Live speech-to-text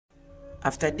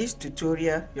After this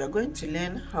tutorial, you are going to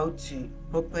learn how to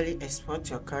properly export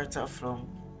your character from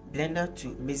Blender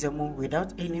to Mixamo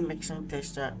without any mixing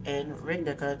texture, and rig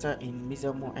the character in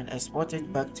Mixamo and export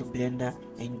it back to Blender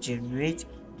and generate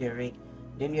the rig.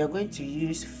 Then you are going to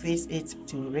use FACEIT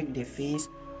to rig the face,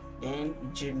 then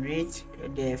generate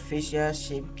the facial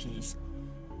shape keys.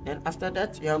 Then after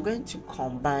that, you are going to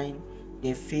combine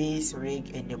the face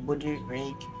rig and the body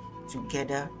rig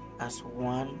together as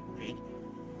one rig,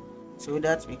 so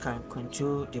that we can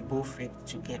control the both rig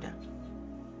together.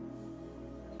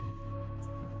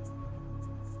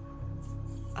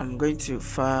 I'm going to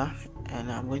file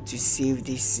and I'm going to save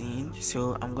this scene.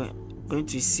 So I'm going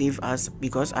to save as,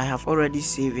 because I have already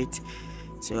saved it,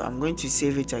 so I'm going to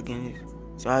save it again.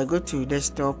 So I go to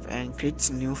desktop and create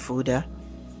new folder.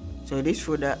 So this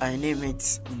folder, I name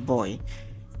it boy,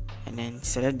 and then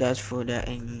select that folder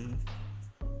and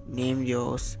name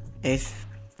yours F,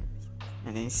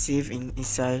 and then save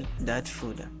inside that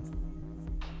folder.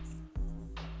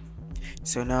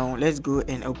 So now let's go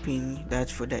and open that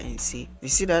folder and see. You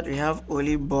see that we have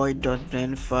only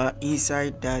boy.blend file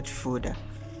inside that folder.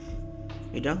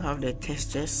 We don't have the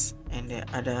textures and the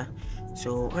other.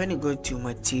 So when you go to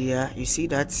material, you see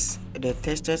that the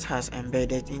textures has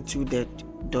embedded into the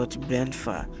 .blend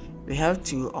file. We have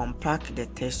to unpack the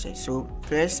texture. So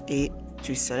press A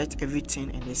to select everything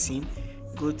in the scene.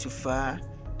 Go to file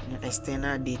and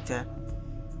external data,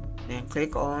 then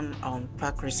click on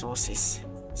unpack resources.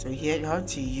 So here you have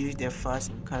to use the files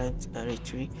in current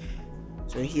directory.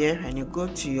 So here when you go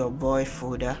to your boy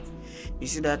folder, you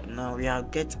see that now we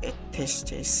have get a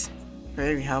textures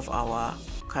where we have our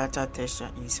character texture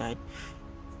inside.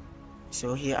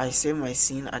 So here I save my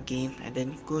scene again and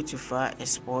then go to file,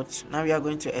 export. Now we are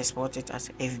going to export it as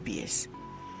FBS.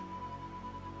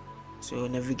 So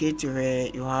navigate to where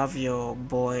you have your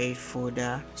boy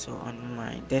folder, so on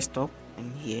my desktop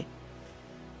and here.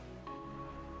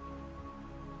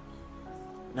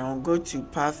 Now go to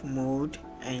path mode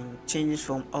and change it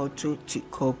from auto to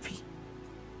copy.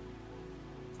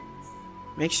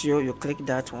 Make sure you click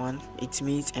that one, it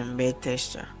means embed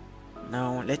texture.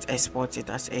 Now let's export it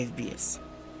as FBS.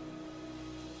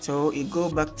 So you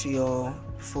go back to your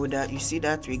folder, you see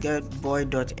that we get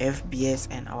boy.fbs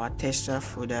and our texture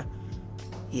folder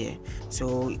here.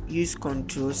 So use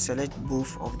control, select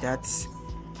both of that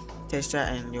texture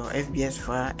and your FBS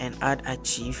file and add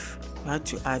archive. You have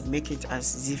to add, make it as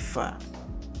zip file.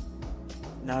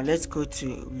 Now let's go to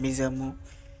Mixamo.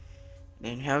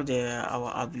 Then have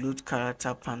our upload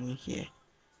character panel here.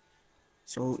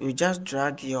 So you just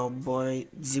drag your boy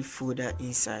zip folder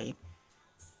inside.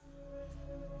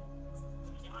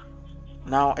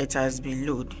 Now it has been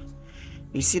loaded.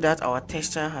 You see that our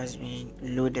texture has been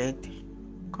loaded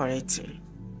correctly.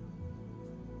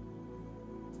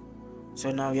 So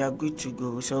now we are good to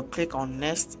go. So click on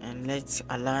next and let's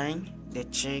align the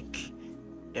check,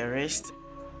 the rest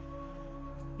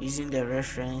using the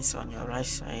reference on your right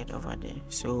side over there.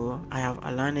 So I have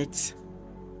aligned it.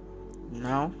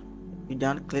 Now we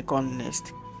done, click on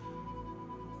next.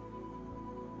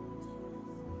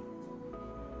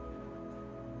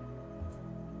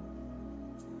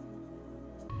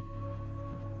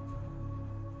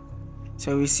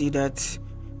 So we see that,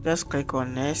 just click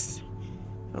on next,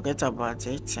 forget about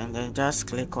it, and then just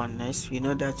click on next. We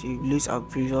know that we lose our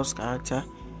previous character.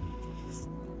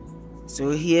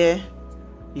 So here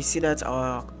you see that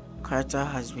our character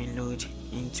has been loaded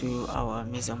into our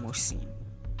Mixamo scene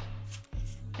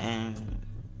and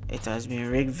it has been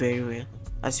rigged very well,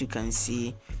 as you can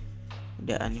see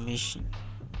the animation.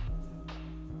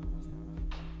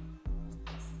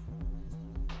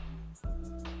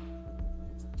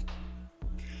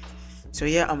 So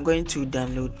here I'm going to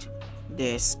download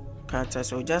this character.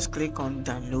 So just click on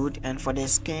download, and for the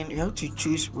skin you have to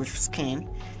choose with skin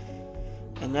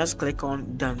and just click on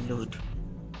download.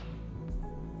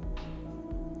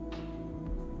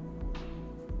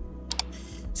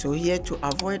 So here, to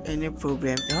avoid any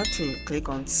problem, you have to click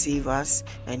on save as,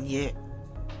 and here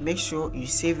make sure you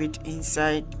save it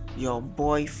inside your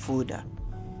boy folder,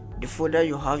 the folder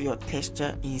you have your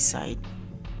texture inside.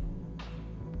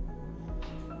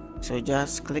 So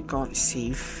just click on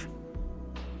save.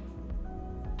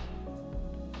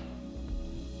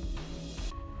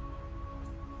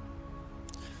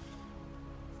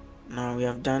 Now we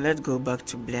have done. Let's go back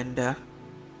to Blender,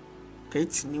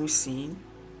 create new scene.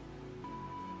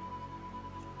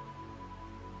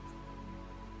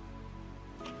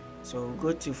 So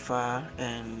go to file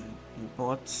and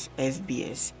import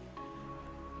FBS.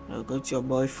 Now go to your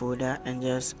boy folder and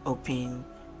just open,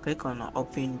 click on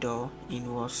open door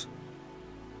inwards.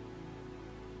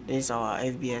 This is our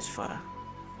FBS file.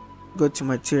 go to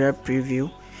material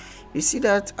preview. You see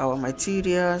that our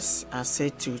materials are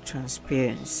set to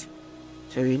transparency,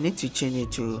 so we need to change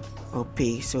it to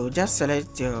opaque. So just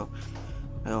select your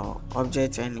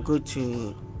object and go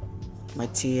to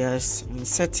materials. In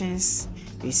settings,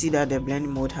 you see that the blend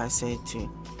mode has set to,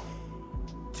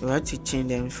 so we have to change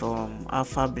them from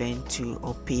alpha blend to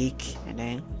opaque, and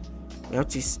then we have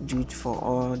to do it for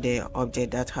all the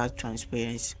object that has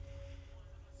transparency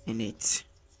in it.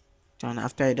 So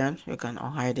after you're done, you can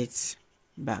unhide it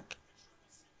back.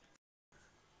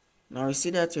 Now you see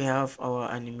that we have our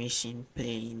animation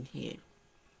playing here.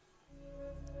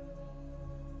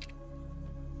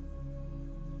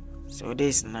 So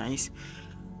this is nice.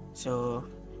 So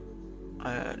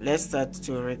let's start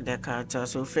to rig the character.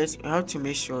 So first you have to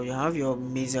make sure you have your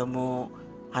Mixamo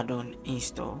add-on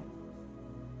installed.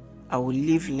 I will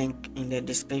leave link in the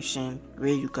description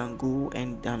where you can go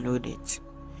and download it.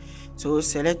 So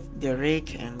select the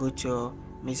rig and go to your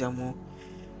Mixamo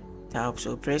tab.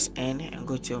 So press N and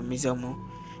go to your Mixamo.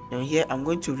 Then here I'm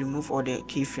going to remove all the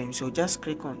keyframes. So just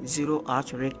click on zero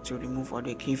out rig to remove all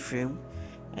the keyframe,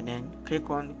 and then click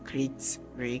on create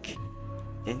rig.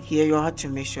 Then here you have to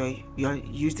make sure you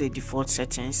use the default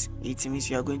settings. It means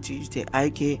you are going to use the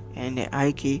IK and the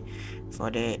IK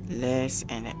for the legs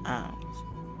and the arms.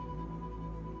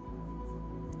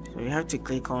 So you have to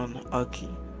click on OK.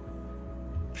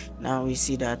 Now we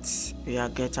see that we are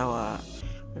get our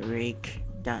rig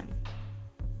done.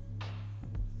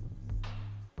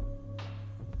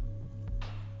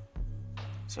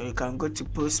 So you can go to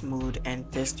post mode and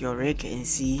test your rig and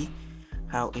see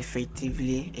how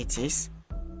effectively it is.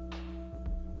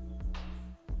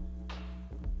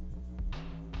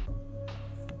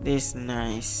 This is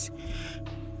nice.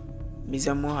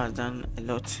 Mixamo has done a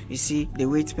lot. You see the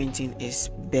weight painting is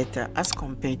better as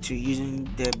compared to using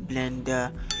the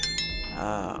blender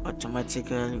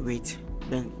automatical weight,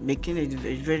 making it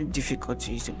very difficult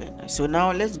to use the blender. So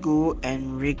now let's go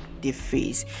and rig the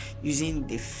face using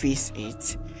the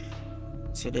FACEIT.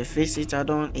 So the FACEIT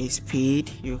add-on is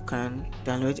paid. You can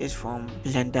download it from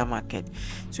Blender Market.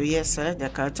 So here select the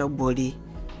character body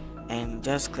and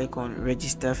just click on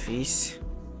register face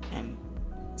and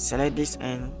select this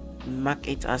and mark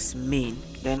it as main,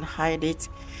 then hide it.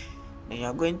 Then you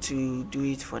are going to do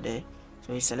it for the,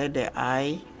 so you select the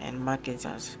eye and mark it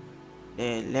as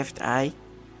the left eye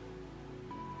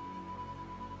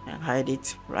and hide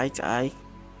it, right eye,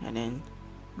 and then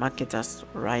mark it as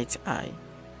right eye,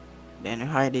 then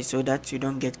hide it so that you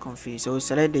don't get confused. So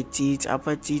select the teeth,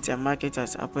 upper teeth, and mark it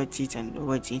as upper teeth and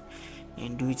lower teeth,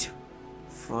 and do it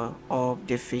for all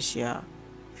the facial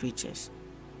features.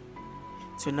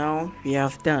 So now we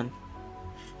have done.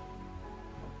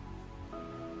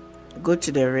 Go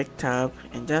to the rig tab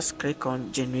and just click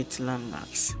on generate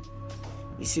landmarks.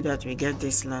 You see that we get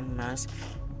this landmarks.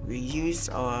 We use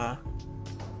our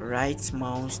right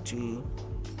mouse to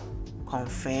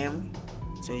confirm,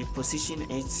 so you position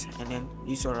it and then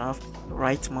use your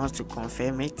right mouse to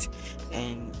confirm it,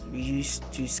 and you use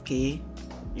to scale.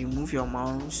 You move your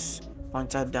mouse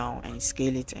pointer down and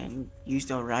scale it, and use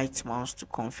the right mouse to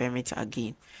confirm it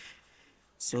again.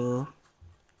 So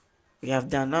we have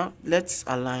done. Now let's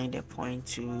align the point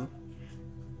to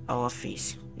our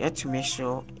face. You have to make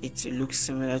sure it looks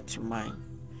similar to mine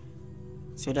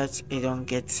so that it don't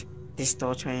get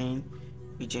distorted when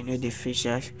we generate the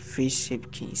face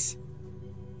shape keys.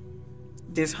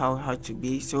 This is how it has to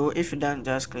be. So if you don't,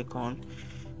 just click on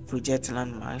project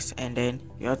landmarks, and then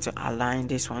you have to align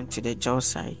this one to the jaw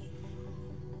side.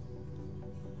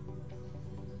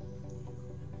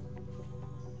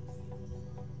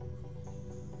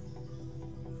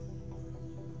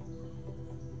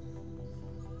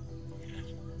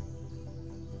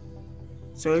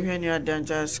 So when you are done,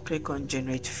 just click on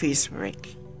generate face rig.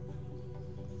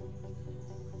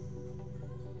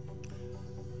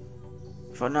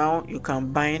 For now, you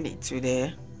can bind it to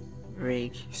the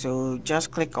rig. So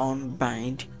just click on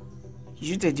bind,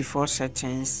 use the default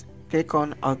settings, click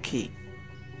on OK.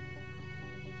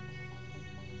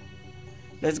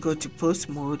 Let's go to post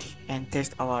mode and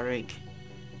test our rig.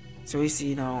 So we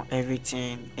see now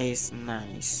everything is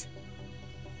nice.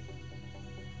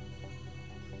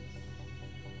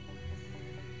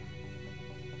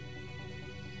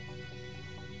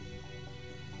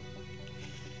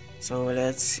 So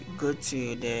let's go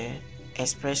to the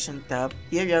expression tab.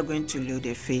 Here we are going to load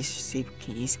the face shape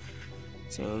keys.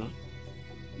 So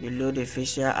you load the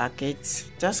facial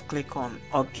arcades, just click on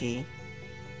OK,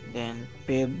 then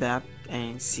play back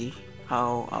and see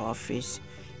how our face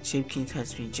shape key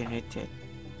has been generated.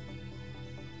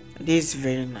 This is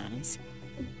very nice.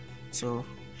 So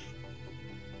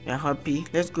we are happy.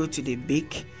 Let's go to the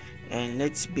beak and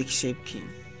let's big shape key.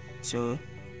 So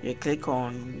you click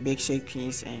on big shape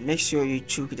keys and make sure you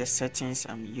choose the settings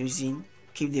I'm using.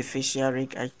 Keep the facial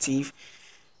rig active,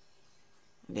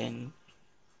 then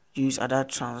use other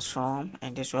transform,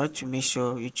 and that's why to make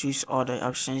sure you choose all the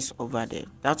options over there.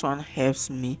 That one helps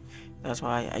me, that's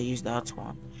why I use that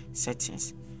one,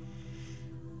 settings.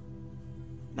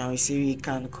 Now you see we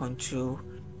can control,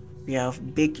 we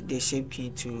have baked the shape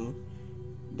key to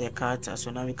the character,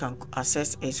 so now we can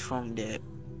access it from the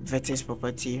vertex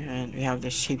property, and we have the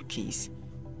shape keys.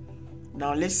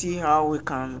 Now let's see how we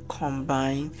can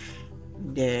combine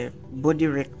the body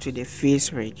rig to the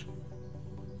face rig.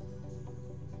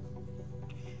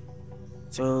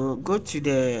 So go to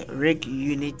the rig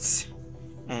unit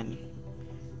and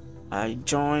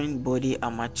join body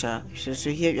armature.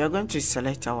 So here we are going to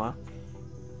select our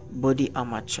body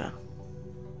armature,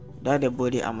 that the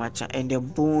body armature, and the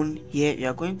bone here we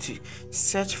are going to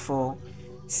search for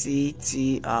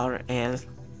CTRL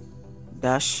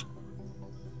dash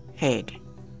head,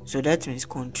 so that means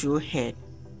control head.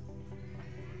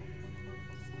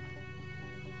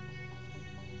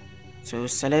 So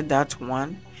select that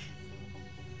one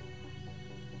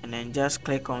and then just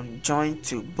click on join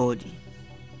to body.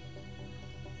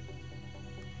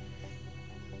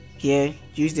 Here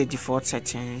use the default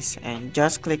settings and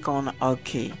just click on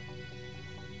OK.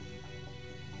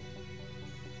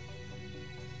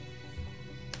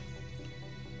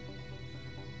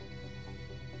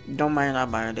 Don't mind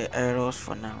about the errors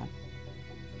for now.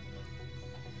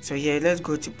 So here let's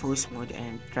go to pose mode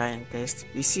and try and test.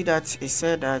 You see that it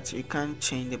said that you can't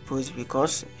change the pose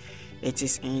because it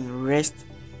is in rest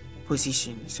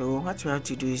position. So what you have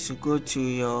to do is to go to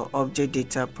your object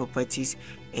data properties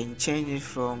and change it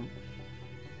from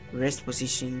rest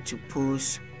position to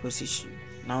pose position.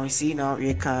 Now you see, now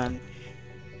we can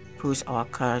pose our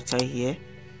character here.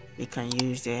 We can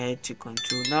use the head to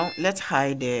control. Now let's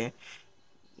hide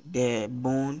the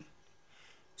bone.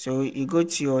 So you go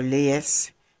to your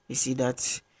layers, you see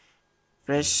that,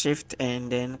 press shift and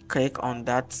then click on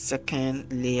that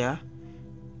second layer,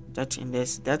 that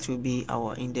index, that will be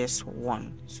our index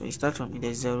 1. So you start from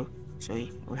index 0, so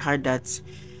we hide that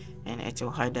and it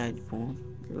will hide that bone.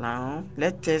 Now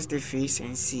let's test the face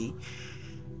and see.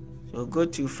 So go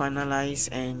to finalize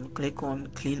and click on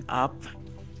clean up.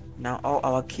 Now all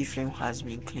our keyframe has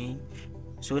been cleaned,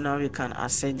 so now we can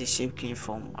access the shape key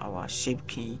from our shape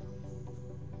key.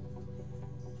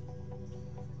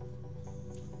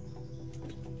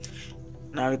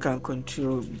 Now we can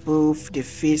control both the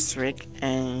face rig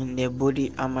and the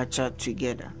body armature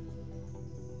together.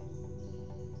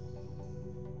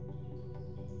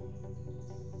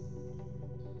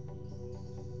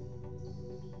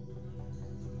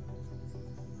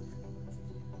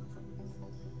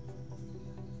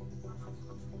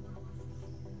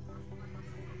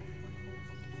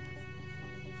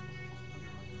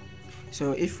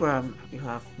 So if you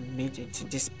have made it to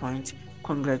this point,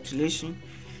 congratulations,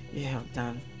 you have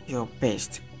done your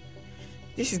best.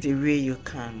 This is the way you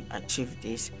can achieve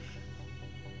this.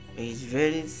 It's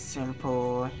very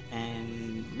simple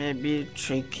and maybe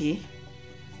tricky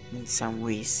in some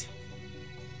ways.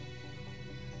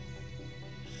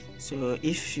 So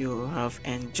if you have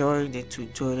enjoyed the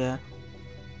tutorial,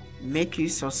 make you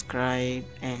subscribe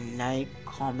and like,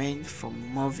 comment for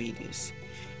more videos.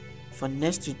 For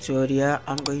next tutorial,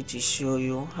 I'm going to show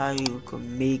you how you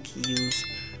can make use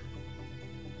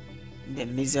the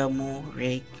Mixamo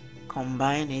rig,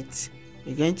 combine it.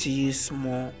 We're going to use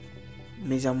small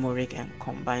Mixamo rig and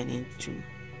combine it to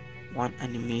one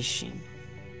animation.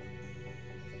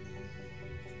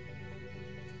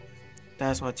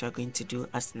 That's what you're going to do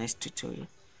as next tutorial.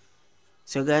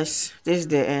 So guys, this is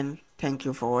the end. Thank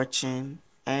you for watching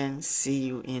and see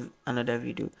you in another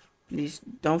video. Please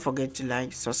don't forget to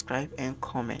like, subscribe and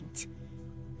comment.